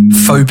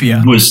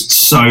Phobia. was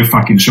so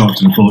fucking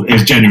shocked and thought it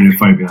was genuinely a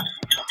phobia.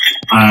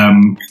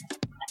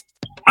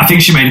 I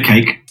think she made a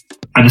cake,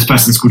 and this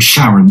person's called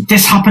Sharon.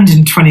 This happened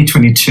in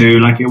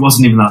 2022, like it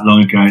wasn't even that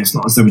long ago. It's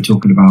not as though we're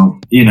talking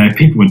about,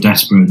 people were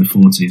desperate in the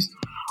 40s.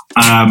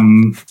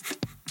 I'm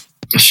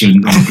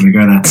not going to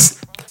go there.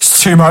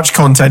 It's too much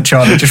content,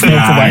 Charlie. Just walk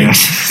away. Yeah.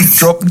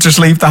 Just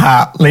leave the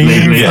hat.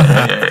 Leave the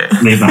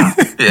hat. Leave that.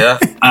 Yeah.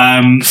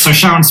 So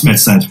Sharon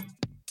Smith said,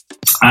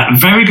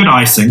 very good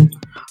icing.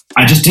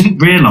 I just didn't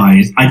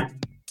realise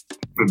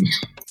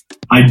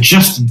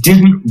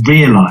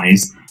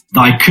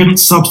that I couldn't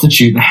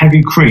substitute the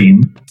heavy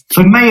cream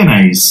for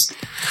mayonnaise.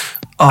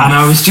 And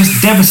I was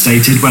just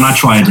devastated when I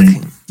tried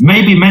it.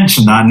 Maybe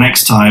mention that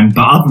next time,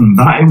 but other than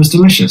that, it was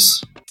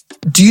delicious.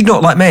 Do you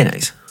not like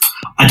mayonnaise?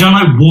 I don't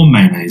like warm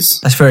mayonnaise.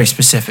 That's very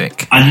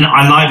specific. I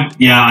like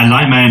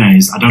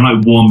mayonnaise. I don't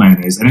like warm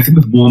mayonnaise. Anything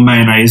with warm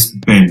mayonnaise,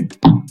 bin.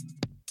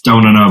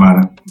 Don't want to know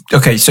about it.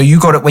 Okay, so you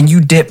got it when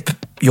you dip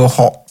your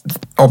hot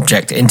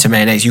object into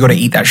mayonnaise. You got to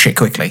eat that shit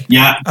quickly.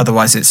 Yeah.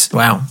 Otherwise, it's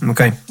wow.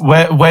 Okay.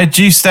 Where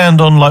do you stand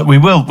on, like, we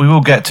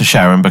will get to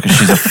Sharon because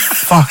she's a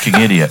fucking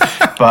idiot.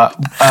 But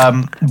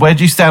where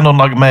do you stand on,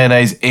 like,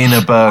 mayonnaise in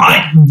a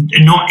burger?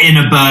 Not in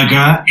a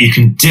burger. You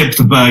can dip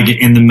the burger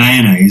in the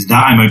mayonnaise.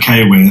 That I'm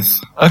okay with.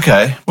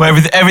 Okay.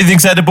 Well,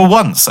 everything's edible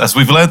once, as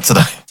we've learnt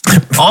today.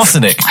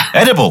 Arsenic,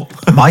 edible.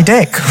 My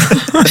dick.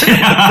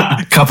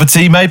 Cup of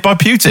tea made by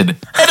Putin,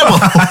 edible.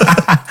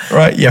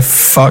 Right, you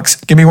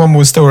fucks. Give me one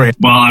more story.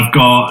 Well, I've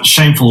got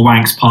Shameful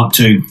Wanks Part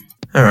 2.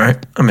 All right,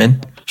 I'm in.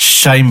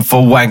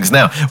 Shameful wanks.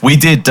 Now, we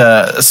did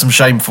some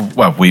shameful...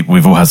 Well,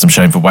 we've all had some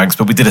shameful wanks,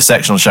 but we did a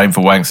section on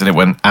shameful wanks and it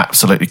went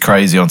absolutely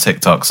crazy on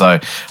TikTok. So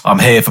I'm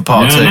here for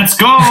part 2. Let's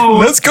go!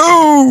 Let's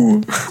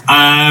go!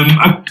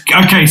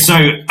 Okay, so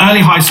early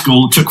high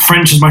school, took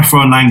French as my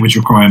foreign language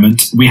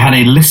requirement. We had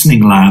a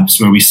listening labs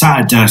where we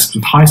sat at desks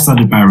with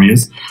high-studded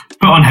barriers,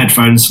 put on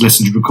headphones to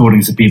listen to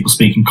recordings of people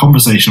speaking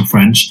conversational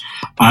French.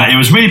 It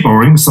was really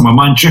boring, so my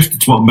mind drifted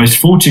to what most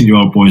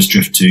 14-year-old boys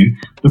drift to,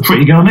 the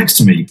pretty girl next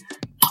to me.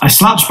 I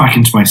slouched back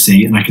into my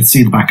seat and I could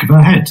see the back of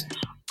her head.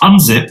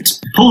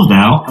 Unzipped, pulled it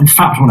out, and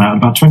fapped one out in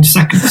about 20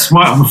 seconds,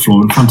 right on the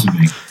floor in front of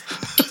me.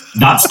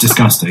 That's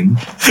disgusting.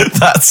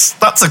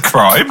 That's a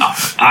crime.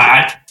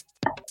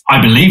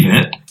 I believe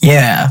it.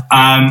 Yeah.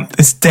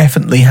 This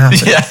definitely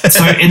happened. Yeah.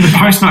 So in the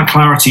post-nut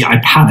clarity, I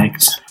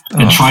panicked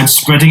and tried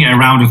spreading it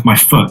around with my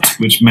foot,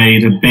 which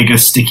made a bigger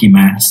sticky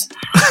mess.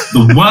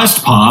 The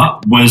worst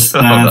part was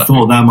that I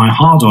thought that my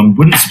hard-on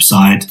wouldn't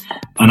subside,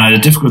 and I had a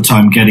difficult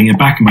time getting it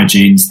back in my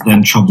jeans,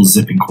 then trouble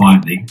zipping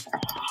quietly.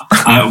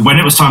 When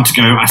it was time to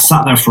go, I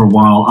sat there for a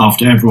while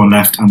after everyone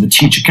left, and the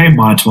teacher came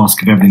by to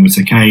ask if everything was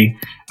okay.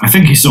 I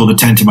think he saw the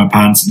tent in my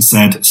pants and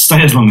said,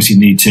 "Stay as long as you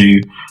need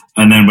to,"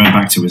 and then went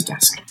back to his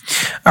desk.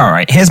 All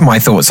right, here's my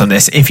thoughts on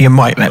this. If you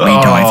might let me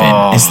dive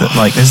in, is that,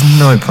 like, there's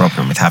no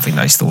problem with having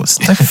those thoughts.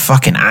 Don't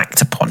fucking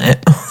act upon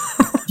it.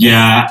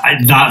 Yeah,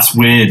 that's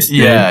weird.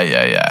 Yeah.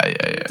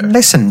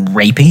 Listen,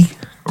 rapey.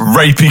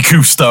 Rapey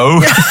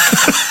Cousteau.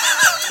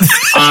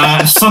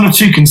 Son of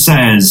Toucan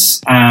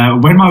says,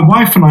 when my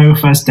wife and I were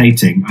first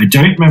dating, I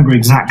don't remember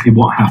exactly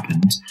what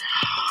happened,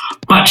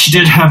 but she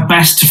did her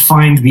best to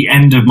find the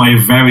end of my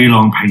very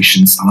long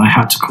patience, and I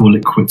had to call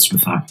it quits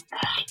with her.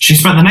 She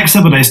spent the next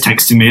several days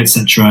texting me,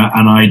 etc.,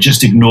 and I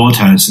just ignored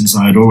her since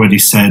I had already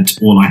said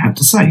all I had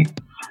to say.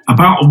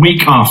 About a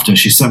week after,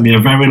 she sent me a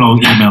very long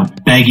email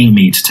begging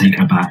me to take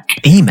her back.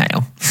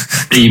 Email?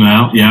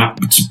 Email, yeah.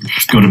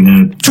 Got in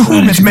the to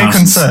whom it may 2000s.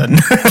 concern.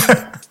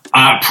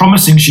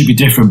 Promising she'd be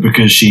different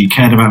because she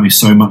cared about me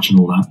so much and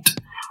all that.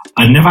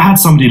 I'd never had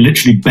somebody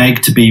literally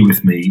beg to be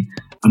with me,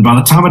 and by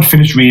the time I'd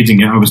finished reading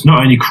it, I was not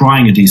only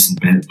crying a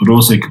decent bit, but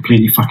also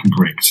completely fucking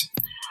bricked.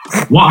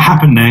 What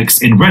happened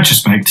next, in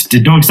retrospect,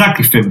 did not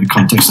exactly fit with the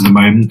context of the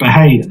moment, but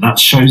hey,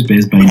 that's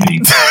showbiz,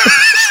 baby.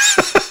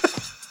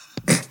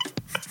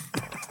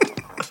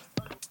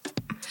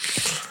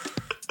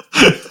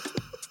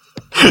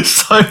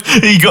 So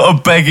he got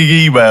a begging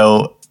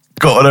email,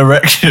 got an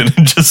erection,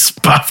 and just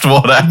spaffed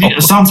one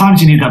out. Sometimes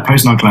you need that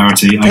post-nut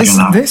clarity. I get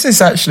that. This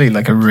is actually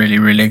like a really,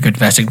 really good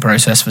vetting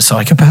process for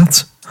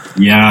psychopaths.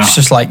 Yeah. It's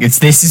just like,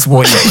 this is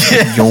what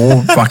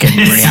your fucking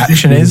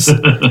reaction is.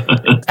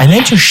 And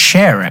then just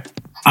share it.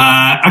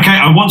 Okay,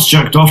 I once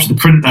jerked off to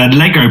the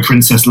Lego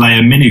Princess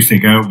Leia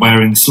minifigure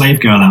wearing the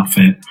slave girl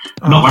outfit.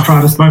 Not my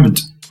proudest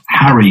moment.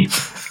 Harry.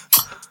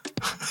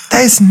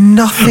 There's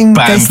nothing,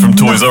 Banned there's from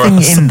Toys R nothing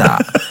Us. in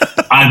that.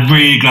 I'm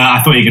really glad.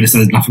 I thought you were going to say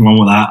there's nothing wrong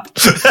with that.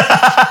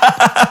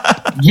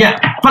 Yeah,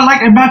 but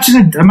like,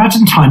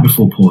 imagine time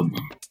before porn.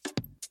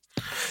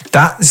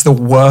 That is the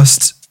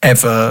worst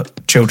ever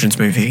children's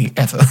movie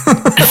ever.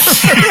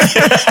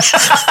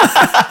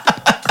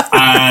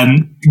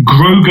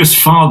 Groger's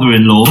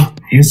father-in-law,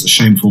 here's a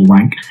shameful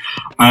wank,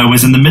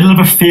 was in the middle of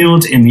a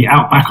field in the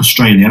outback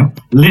Australia.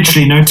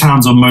 Literally no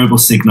towns or mobile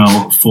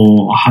signal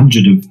for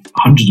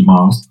hundreds of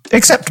miles.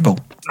 Acceptable.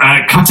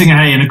 Cutting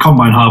hay in a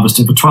combine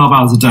harvester for 12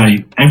 hours a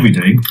day, every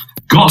day.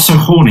 Got so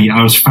horny,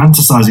 I was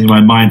fantasizing in my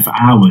mind for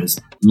hours,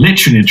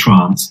 literally in a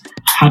trance.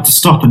 Had to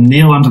stop and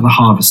kneel under the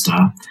harvester.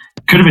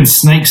 Could have been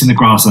snakes in the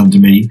grass under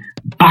me.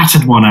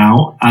 Battered one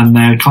out and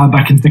then climbed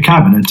back into the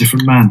cabin, a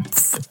different man.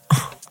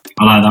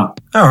 I like that.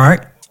 All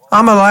right.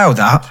 I'm allowed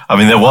that. I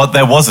mean,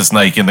 there was a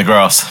snake in the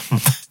grass.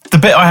 The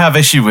bit I have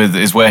issue with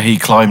is where he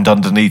climbed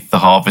underneath the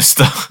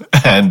harvester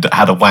and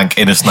had a wank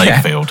in a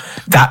snake field.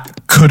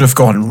 That could have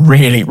gone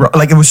really wrong.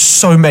 Like, there was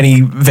so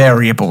many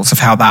variables of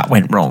how that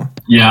went wrong.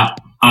 Yeah.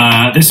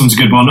 This one's a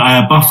good one.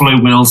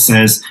 Buffalo Will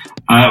says,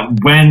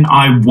 when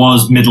I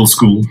was middle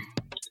school,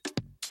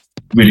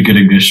 really good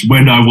English,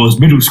 when I was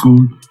middle school.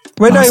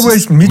 When I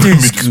was middle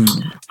school.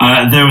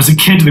 There was a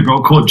kid that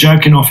got caught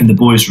jerking off in the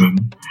boys'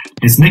 room.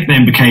 His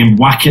nickname became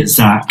Whack It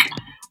Zach,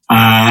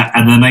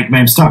 and the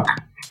nickname stuck.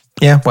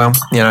 Yeah, well,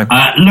 you know.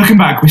 Looking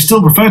back, we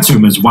still refer to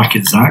him as Whack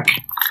It Zach.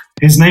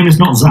 His name is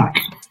not Zach.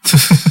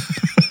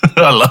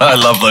 I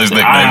love those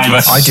nicknames,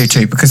 man. I do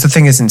too, because the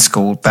thing is in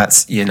school,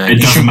 that's, you know, It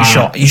you shoot doesn't your matter.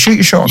 shot. You shoot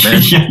your shot,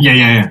 man.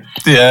 yeah.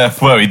 Yeah,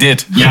 well, he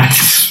did. Yeah,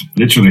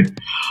 literally.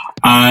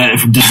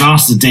 From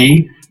Disaster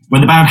D,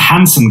 when the band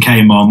Hanson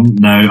came on,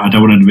 no, I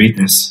don't want to read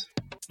this.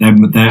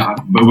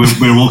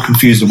 We're all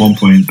confused at one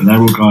point, but they're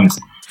all guys.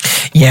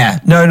 Yeah,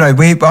 no.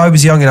 I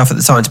was young enough at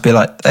the time to be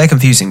like, they're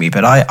confusing me,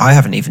 but I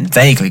haven't even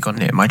vaguely got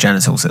near my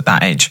genitals at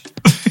that age.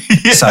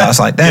 So I was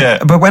like,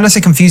 but when I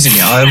say confusing me,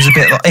 I was a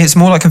bit. It's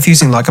more like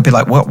confusing. Like I'd be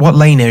like, what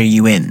lane are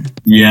you in?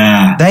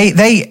 Yeah.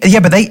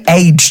 But they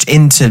aged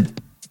into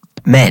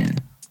men,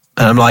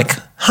 and I'm like,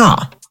 huh.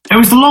 It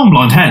was the long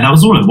blonde hair. That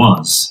was all it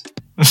was.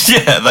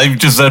 Yeah, they've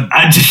just had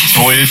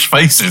boyish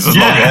faces and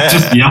long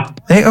hair.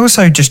 They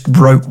also just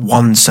wrote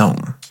one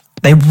song.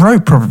 They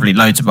wrote probably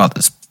loads of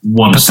others.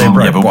 What a song.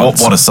 Yeah, but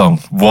what a song.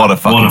 What a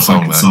fucking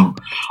song.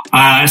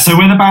 So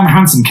when the band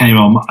Hanson came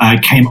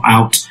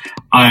out,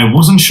 I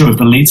wasn't sure if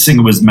the lead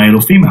singer was male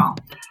or female.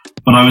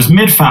 But I was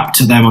mid-fap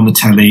to them on the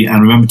telly and I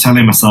remember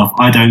telling myself,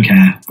 I don't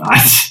care.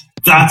 That's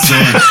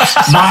it.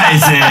 That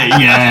is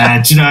it.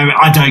 Yeah. Do you know,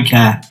 I don't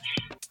care.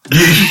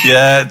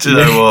 Yeah, do you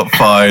know what?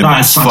 Fine. That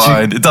is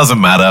Fine. It doesn't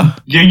matter.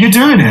 Yeah, you're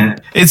doing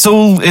it. It's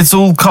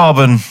all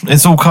carbon.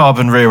 It's all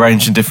carbon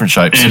rearranged in different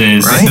shapes. It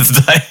is. Right?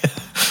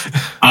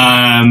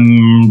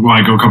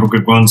 Right, got a couple of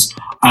quick ones.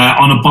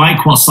 On a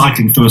bike while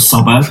cycling through a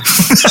suburb.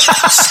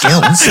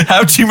 Skills.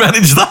 How do you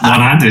manage that?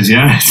 One-handed,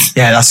 yeah.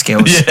 Yeah, that's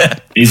skills. Yeah.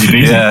 Easy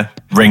peasy. Yeah.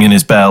 Ringing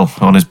his bell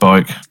on his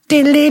bike.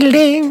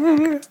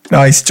 Ding.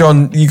 Nice,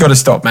 John. You got to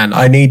stop, man.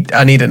 I need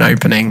an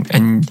opening,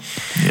 and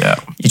Yeah.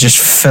 you're just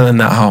filling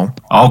that hole.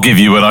 I'll give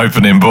you an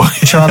opening, boy.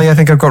 Charlie, I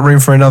think I've got room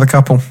for another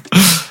couple.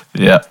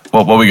 Yeah.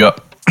 What we got?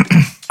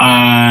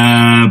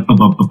 A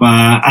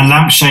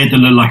lampshade that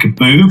looked like a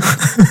boob.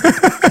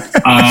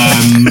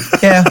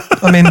 Yeah,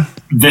 I mean,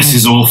 This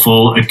is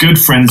awful. A good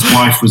friend's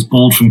wife was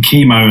bald from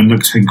chemo and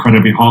looked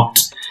incredibly hot.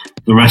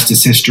 The rest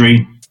is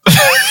history.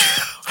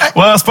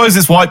 Well, I suppose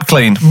it's wiped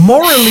clean.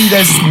 morally,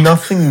 there's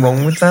nothing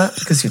wrong with that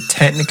because you're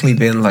technically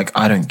being like,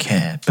 I don't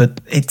care, but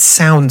it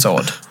sounds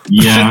odd.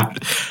 Yeah.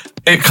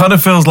 It kind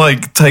of feels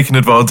like taking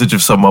advantage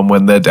of someone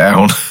when they're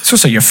down. It's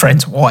also your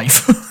friend's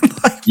wife.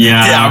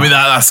 Yeah. Yeah, I mean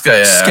that's good.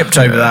 Yeah. Skipped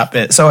over that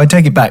bit, so I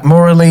take it back.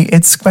 Morally,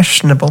 it's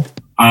questionable.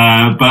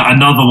 But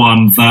another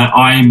one that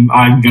I'm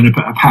going to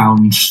put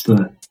 £1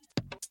 that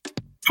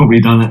probably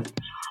done it.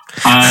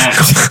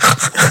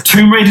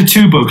 Tomb Raider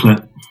 2 booklet.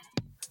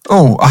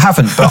 Oh, I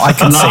haven't, but I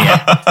can see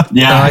it.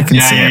 Yeah, I can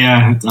see it.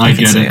 yeah. I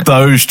get see it. it.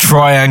 Those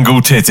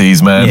triangle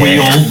titties, man.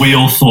 Yeah. We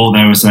all thought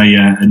there was a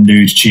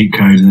nude cheat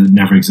code that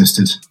never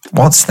existed.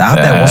 What's that?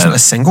 There wasn't a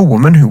single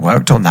woman who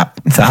worked on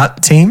that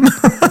team.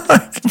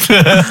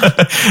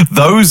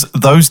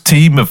 Those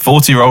team of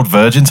 40-year-old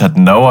virgins had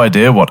no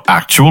idea what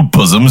actual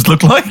bosoms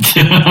look like.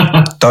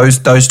 Those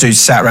dudes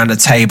sat around a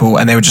table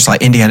and they were just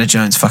like, Indiana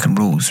Jones fucking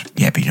rules.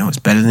 Yeah, but you know what's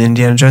better than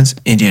Indiana Jones?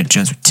 Indiana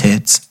Jones with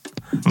tits.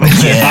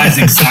 That is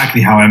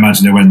exactly how I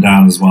imagine it went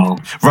down as well.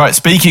 Right,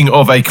 speaking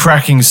of a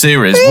cracking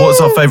series, what's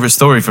our favourite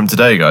story from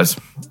today, guys?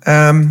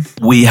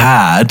 We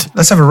had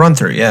Let's have a run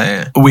through.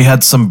 Yeah.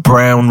 some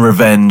brown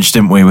revenge,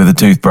 didn't we, with a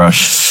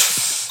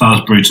toothbrush? That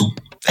was brutal.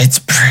 It's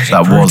pretty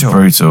That brutal.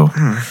 was brutal.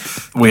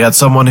 We had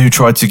someone who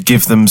tried to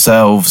give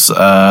themselves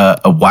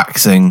a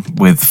waxing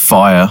with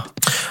fire.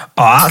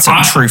 Oh, that's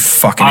a true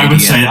fucking I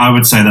idiot.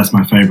 would say that's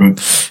my favourite.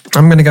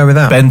 I'm going to go with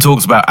that. Ben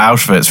talks about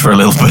Auschwitz for a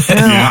little bit.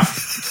 Yeah.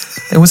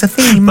 There was a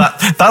theme.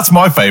 That's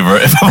my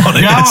favourite, if I'm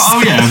honest.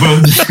 Yeah,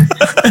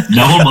 but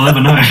no one will ever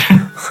know.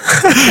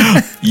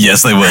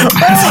 Yes, they will.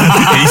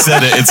 He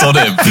said it. It's on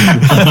him.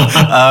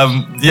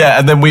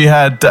 And then we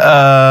had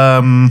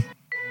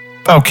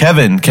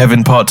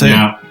Kevin part 2.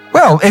 Yeah.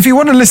 Well, if you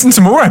want to listen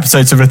to more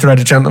episodes of A Thread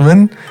of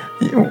Gentlemen,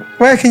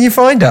 where can you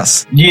find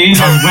us?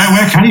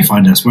 Where can you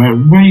find us? Where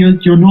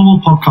your normal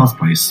podcast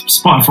place?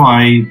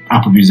 Spotify,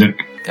 Apple Music.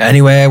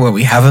 Anywhere where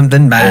we haven't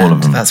been banned. All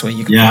of them. That's where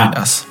you can Yeah. find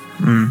us.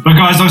 But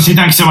guys, obviously,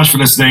 thank you so much for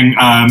listening.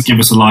 Give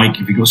us a like.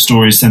 If you've got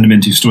stories, send them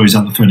into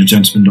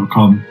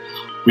stories@thethreadofgentleman.com.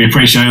 We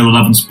appreciate all the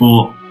love and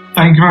support.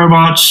 Thank you very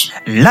much.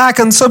 Like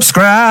and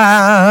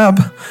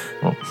subscribe.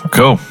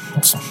 Cool.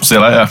 See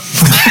you later.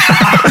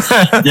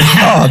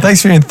 Oh,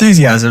 thanks for your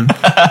enthusiasm.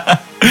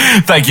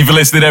 Thank you for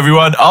listening,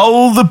 everyone.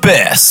 All the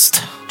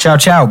best. Ciao,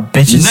 ciao,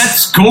 bitches.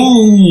 Let's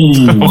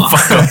go.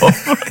 Fuck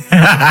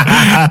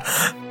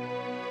off.